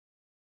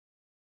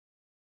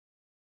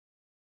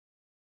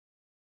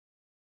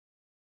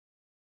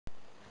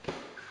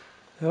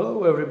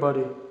Hello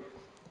everybody!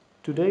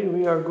 Today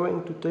we are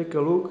going to take a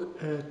look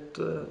at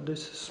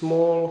this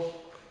small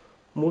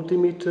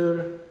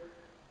multimeter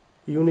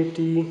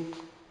UNI-T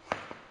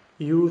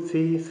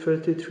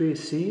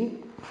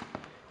UT33C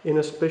in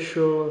a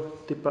special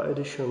Tipa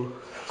Edition.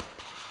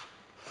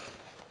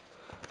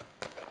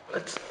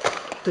 Let's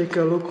take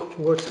a look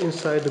what's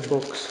inside the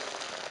box.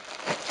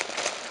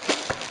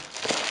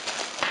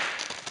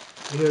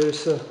 Here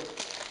is a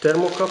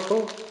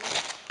thermocouple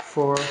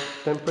for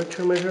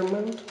temperature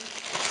measurement,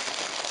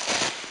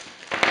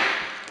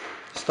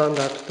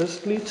 standard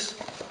test leads,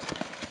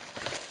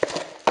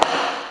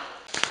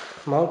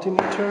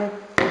 multimeter,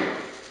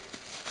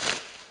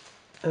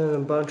 and a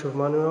bunch of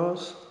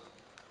manuals,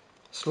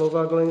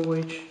 Slovak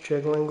language,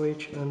 Czech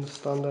language and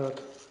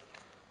standard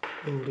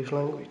English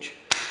language.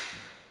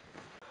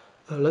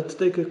 Let's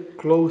take a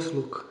close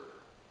look.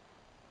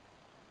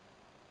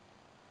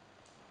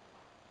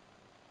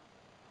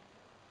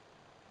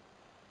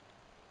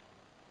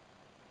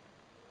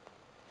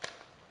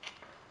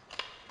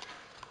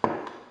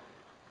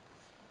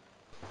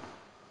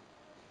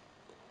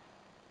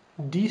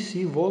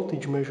 DC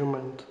voltage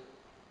measurement.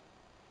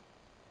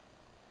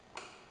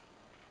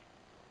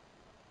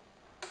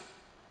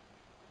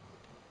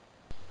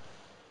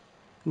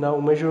 Now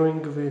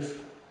measuring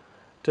with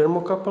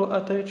thermocouple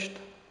attached.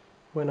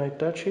 When I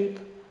touch it,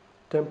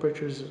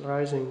 temperature is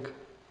rising.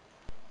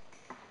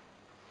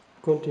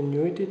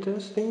 Continuity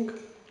testing.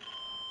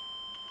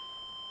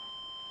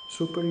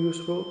 Super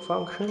useful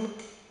function.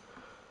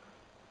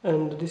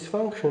 And this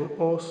function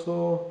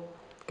also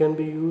can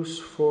be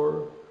used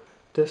for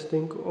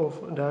testing of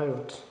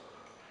diodes.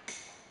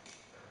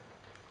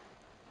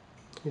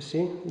 You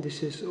see,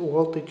 this is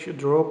voltage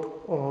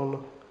drop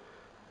on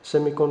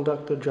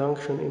semiconductor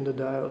junction in the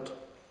diode.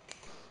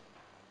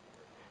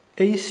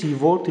 AC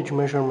voltage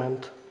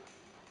measurement.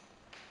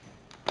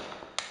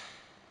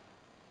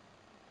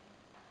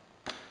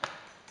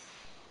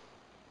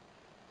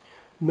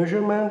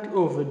 Measurement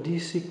of a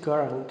DC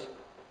current.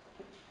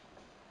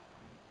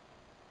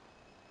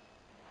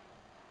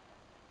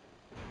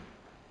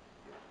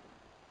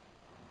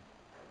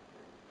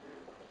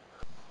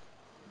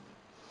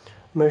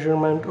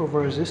 Measurement of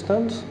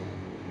resistance.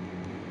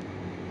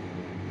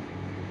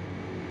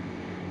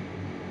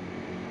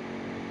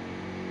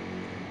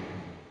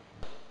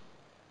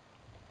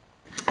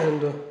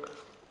 And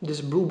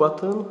this blue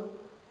button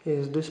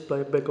is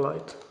display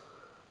backlight.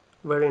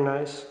 Very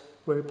nice,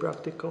 very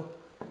practical.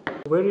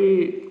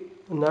 Very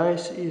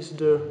nice is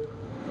the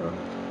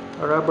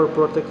rubber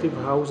protective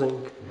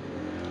housing.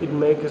 It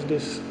makes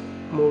this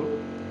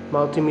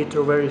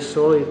multimeter very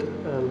solid,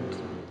 and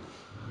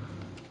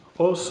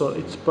also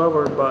it's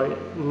powered by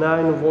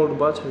 9-volt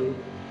battery.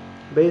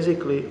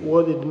 Basically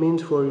what it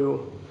means for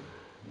you,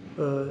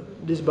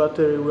 this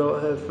battery will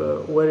have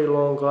a very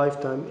long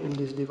lifetime in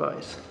this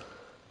device.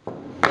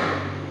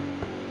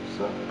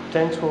 So,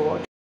 thanks for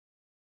watching.